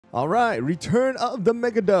All right, return of the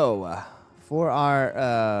Megadough. For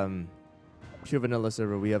our pure vanilla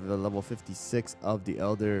server, we have the level 56 of the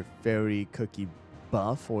Elder Faerie Cookie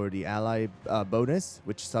buff for the ally bonus,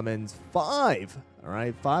 which summons 5. All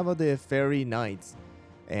right, 5 of the Fairy Knights,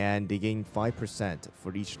 and they gain 5%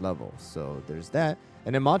 for each level. So there's that.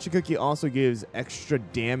 And then Matcha Cookie also gives extra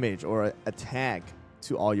damage or attack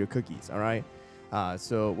to all your cookies. All right,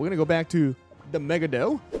 so we're gonna go back to the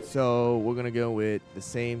Megadough. So we're gonna go with the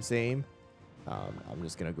same. I'm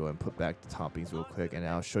just gonna go and put back the toppings real quick, and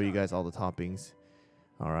I'll show you guys all the toppings.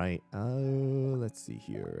 All right, let's see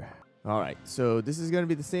here. All right, so this is gonna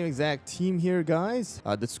be the same exact team here, guys.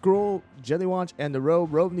 The scroll, jelly watch, and the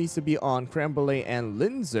robe. Robe needs to be on creme brulee and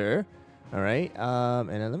linzer. All right, and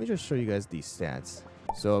then let me just show you guys these stats.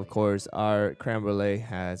 So of course our creme brulee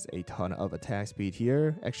has a ton of attack speed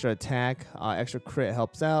here, extra attack, extra crit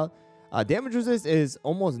helps out. Damage resist is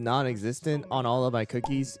almost non-existent on all of my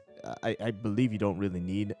cookies. I believe you don't really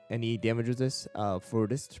need any damage resist for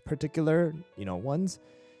this particular, ones.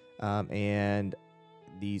 And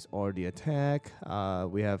these are the attack.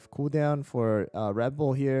 We have cooldown for Red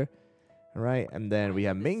Bull here. All right, and then we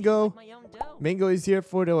have Mango. Mango is here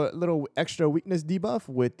for the little extra weakness debuff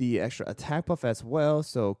with the extra attack buff as well.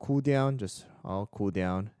 So cooldown, just all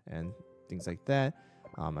cooldown and things like that.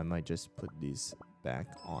 I might just put these back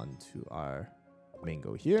onto our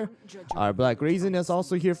Mango here. Our Black Raisin is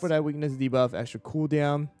also here for that weakness debuff, extra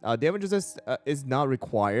cooldown. Damage resist is not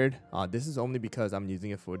required. This is only because I'm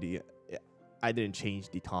using it for the... I didn't change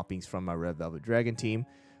the toppings from my Red Velvet Dragon team.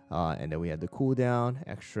 And then we have the cooldown,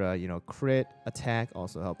 extra, crit attack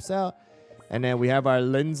also helps out. And then we have our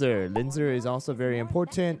Linzer. Linzer is also very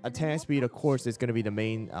important. Attack speed, of course, is going to be the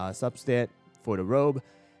main substat for the robe.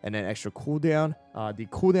 And then extra cooldown. The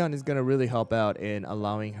cooldown is going to really help out in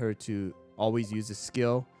allowing her to always use the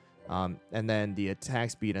skill. And then the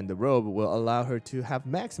attack speed and the robe will allow her to have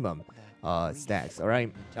maximum stacks. All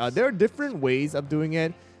right. There are different ways of doing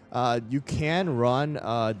it. You can run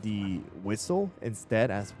the whistle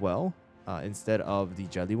instead as well. Instead of the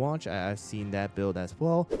jelly watch. I've seen that build as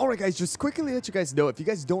well. Alright guys, just quickly let you guys know, if you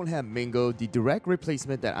guys don't have Mango, the direct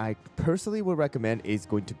replacement that I personally would recommend is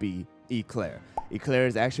going to be Eclair. Eclair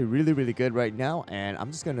is actually really good right now, and I'm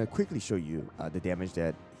just going to quickly show you the damage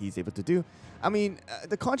that he's able to do. I mean,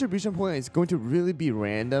 the contribution point is going to really be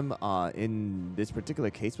random in this particular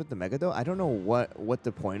case with the Megadough. I don't know what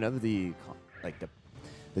the point of the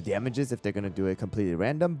damage is if they're going to do it completely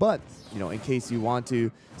random, but in case you want to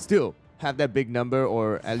still have that big number,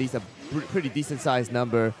 or at least a pretty decent sized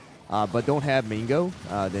number, but don't have Mango,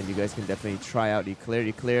 then you guys can definitely try out Eclair.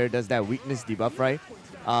 Eclair does that weakness debuff, right?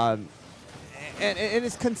 And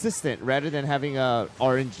it's consistent rather than having a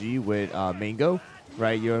RNG with Mango,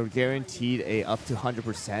 right? You're guaranteed a up to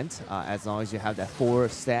 100% as long as you have that 4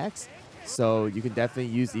 stacks. So you can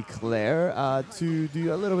definitely use Eclair to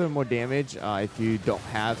do a little bit more damage if you don't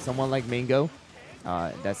have someone like Mango.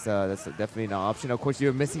 That's definitely an option. Of course,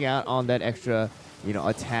 you're missing out on that extra,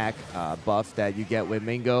 attack buff that you get with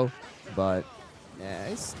Mango, but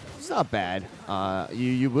it's not bad.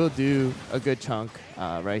 You will do a good chunk.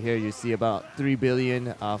 Right here, you see about 3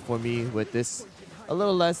 billion for me with this. A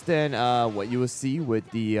little less than what you will see with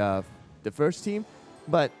the first team,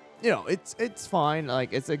 but it's fine.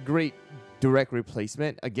 Like, it's a great direct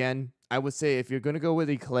replacement. Again, I would say if you're gonna go with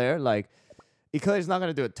Eclair, Eclair is not going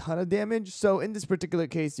to do a ton of damage, so in this particular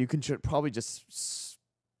case, you can probably just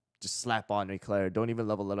slap on Eclair. Don't even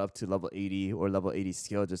level it up to level 80 or level 80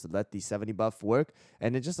 skill. Just let the 70 buff work,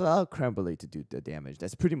 and then just allow creme brulee to do the damage.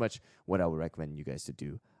 That's pretty much what I would recommend you guys to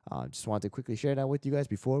do. Just wanted to quickly share that with you guys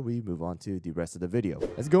before we move on to the rest of the video.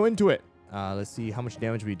 Let's go into it. Let's see how much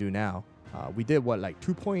damage we do now. We did what, like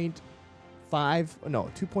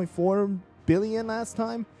 2.4 billion last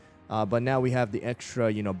time, but now we have the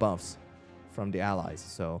extra, buffs from the allies.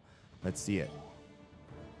 So let's see it.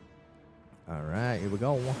 All right, here we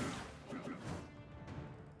go.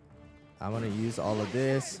 I'm gonna use all of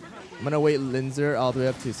this. I'm gonna wait Linzer all the way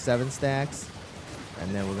up to 7 stacks,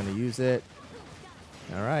 and then we're gonna use it.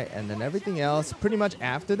 All right, and then everything else pretty much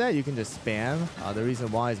after that you can just spam. The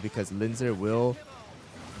reason why is because Linzer will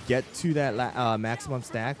get to that maximum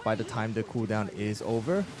stack by the time the cooldown is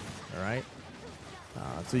over. All right.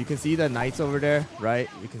 So you can see the knights over there, right?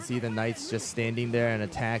 You can see the knights just standing there and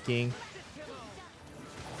attacking.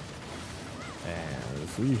 And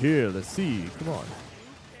let's see here. Let's see. Come on.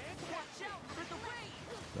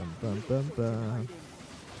 Bum, bum, bum, bum.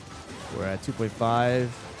 We're at 2.5.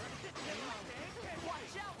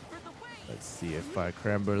 Let's see if our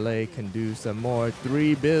creme brulee can do some more.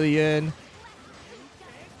 3 billion.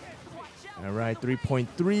 All right,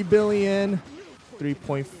 3.3 billion.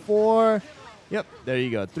 3.4. Yep, there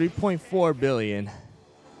you go. 3.4 billion.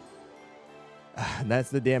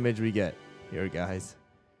 That's the damage we get here, guys.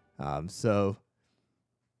 So,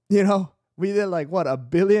 you know, we did like, what, 1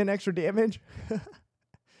 billion extra damage?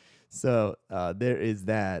 So, there is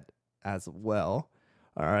that as well.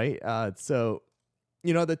 All right. So,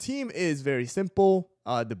 you know, the team is very simple.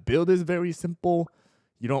 The build is very simple.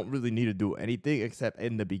 You don't really need to do anything except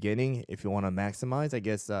in the beginning. If you want to maximize, I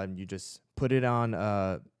guess you just put it on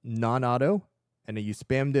non-auto, and then you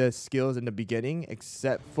spam the skills in the beginning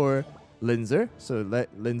except for Linzer. So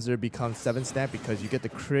let Linzer become 7-stat because you get the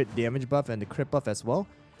crit damage buff and the crit buff as well,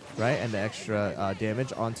 right? And the extra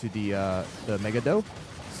damage onto the Megadough.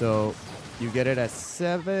 So you get it at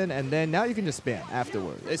 7, and then now you can just spam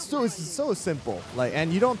afterward. It's so simple. Like,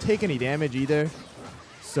 and you don't take any damage either.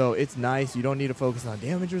 So it's nice. You don't need to focus on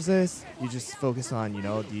damage resist. You just focus on, you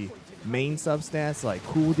know, the main substats like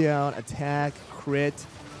cooldown, attack, crit,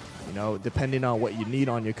 you know, depending on what you need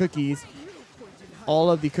on your cookies. All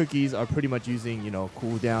of the cookies are pretty much using, you know,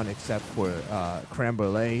 cooldown except for creme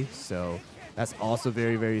brulee. So that's also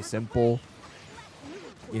very, very simple.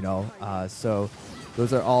 You know, so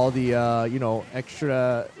those are all the, you know,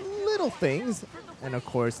 extra little things. And of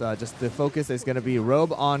course, just the focus is going to be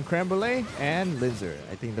Robe on creme brulee and Linzer.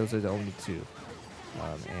 I think those are the only two.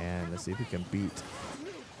 And let's see if we can beat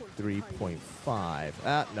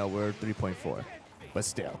 3.5. No, we're 3.4. But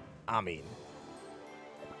still, I mean,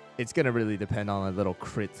 it's going to really depend on a little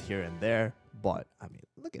crits here and there. But, I mean,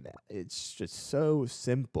 look at that. It's just so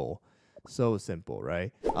simple. So simple,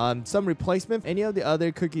 right? Some replacement. Any of the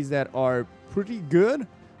other cookies that are pretty good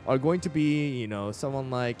are going to be, you know, someone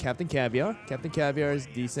like Captain Caviar. Captain Caviar is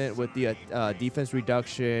decent with the defense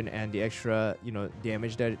reduction and the extra, you know,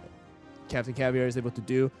 damage that Captain Caviar is able to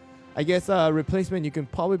do. I guess replacement you can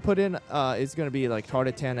probably put in is going to be like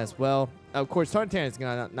Tartatan as well. Of course, Tartatan is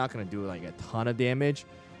not going to do like a ton of damage,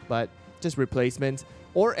 but just replacements.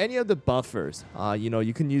 Or any of the buffers. You know,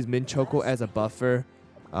 you can use Mint Choco as a buffer.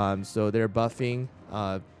 So they're buffing,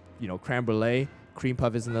 you know, creme brulee. Cream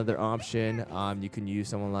Puff is another option. You can use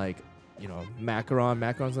someone like, you know, Macaron.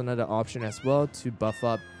 Macaron's another option as well to buff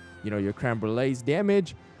up, you know, your creme brulee's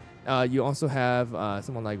damage. You also have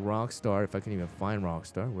someone like Rockstar, if I can even find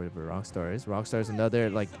Rockstar, wherever Rockstar is. Rockstar is another,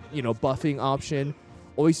 like, you know, buffing option.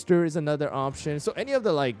 Oyster is another option. So any of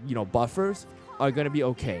the, like, you know, buffers are going to be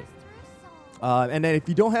okay. And then if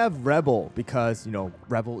you don't have Rebel, because, you know,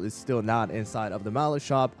 Rebel is still not inside of the Mallet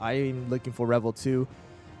shop, I'm looking for Rebel too.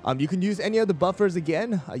 You can use any of the buffers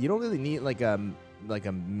again. You don't really need like a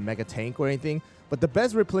mega tank or anything. But the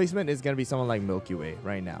best replacement is going to be someone like Milky Way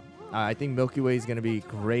right now. I think Milky Way is going to be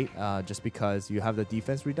great just because you have the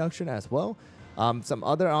defense reduction as well. Some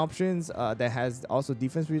other options that has also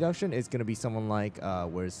defense reduction is going to be someone like,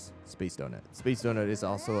 where's Space Donut? Space Donut is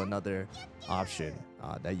also another option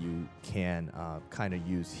that you can kind of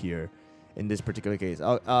use here in this particular case.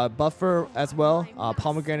 Buffer as well.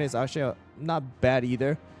 Pomegranate is actually not bad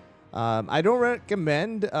either. I don't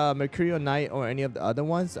recommend Mercurial Knight or any of the other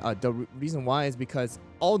ones. The reason why is because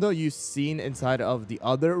although you've seen inside of the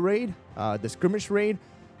other raid, the skirmish raid,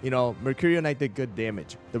 you know, Mercurial Knight did good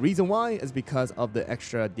damage. The reason why is because of the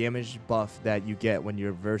extra damage buff that you get when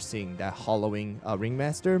you're versing that hollowing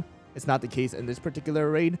Ringmaster. It's not the case in this particular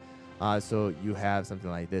raid. So you have something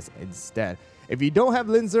like this instead. If you don't have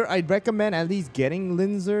Linzer, I'd recommend at least getting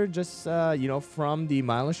Linzer just, you know, from the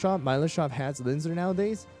Milan shop. Milan shop has Linzer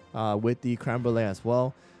nowadays with the creme brulee as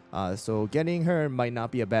well. So getting her might not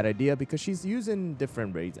be a bad idea because she's using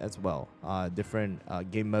different raids as well. Different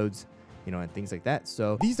game modes, you know, and things like that.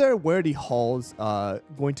 So these are where the hauls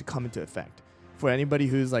going to come into effect. For anybody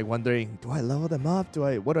who's like wondering, do I level them up?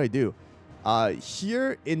 What do I do?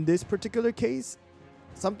 Here in this particular case,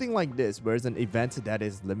 something like this, where it's an event that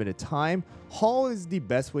is limited time, haul is the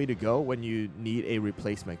best way to go when you need a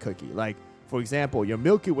replacement cookie. Like, for example, your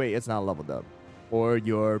Milky Way is not leveled up, or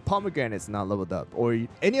your Pomegranate is not leveled up, or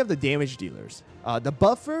any of the damage dealers. The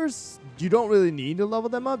buffers, you don't really need to level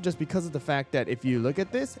them up just because of the fact that if you look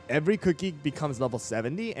at this, every cookie becomes level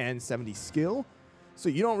 70 and 70 skill. So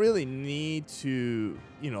you don't really need to,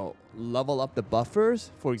 you know, level up the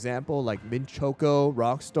buffers. For example, like Mint Choco,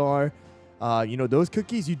 Rockstar, you know, those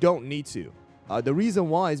cookies, you don't need to. The reason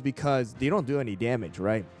why is because they don't do any damage,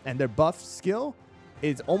 right? And their buff skill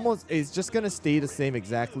is just going to stay the same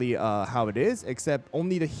exactly how it is, except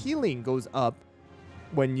only the healing goes up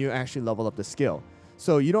when you actually level up the skill.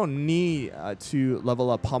 So you don't need to level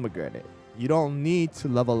up Pomegranate. You don't need to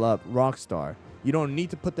level up Rockstar. You don't need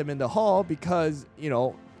to put them in the hall because, you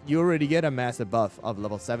know, you already get a massive buff of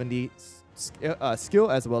level 70 skill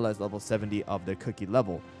as well as level 70 of the cookie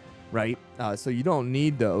level. right? So you don't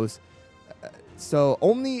need those. So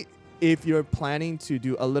only if you're planning to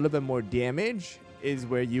do a little bit more damage is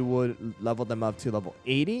where you would level them up to level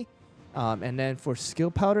 80. And then for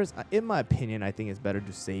skill powders, in my opinion, I think it's better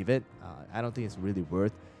to save it. I don't think it's really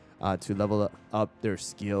worth to level up their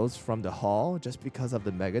skills from the haul just because of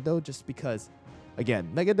the Megadough. Just because, again,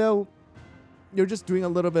 Megadough, you're just doing a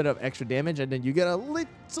little bit of extra damage, and then you get a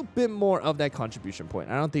little bit more of that contribution point.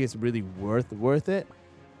 I don't think it's really worth it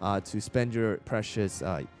to spend your precious,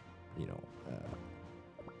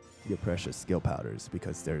 your precious skill powders,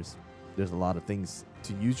 because there's a lot of things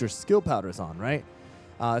to use your skill powders on, right?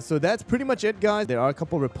 So that's pretty much it, guys. There are a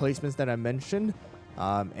couple replacements that I mentioned.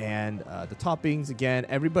 And the toppings, again,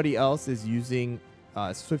 everybody else is using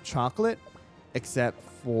Swift Chocolate except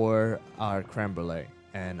for our Creme Brulee.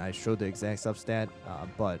 And I showed the exact substat,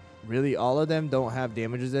 but really all of them don't have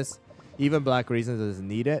damage resist. Even Black Raisins doesn't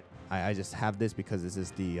need it. I just have this because this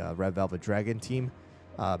is the Red Velvet Dragon team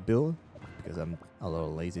build, because I'm a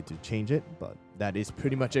little lazy to change it. But that is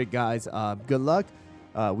pretty much it, guys. Good luck.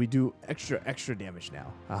 We do extra damage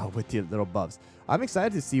now with the little buffs. I'm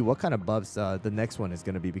excited to see what kind of buffs the next one is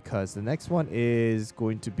going to be, because the next one is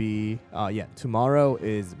going to be, tomorrow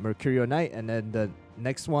is Mercurial Knight, and then the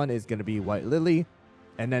next one is going to be White Lily,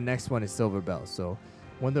 and then next one is Silver Bell. So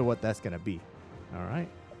wonder what that's going to be. All right,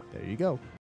 there you go.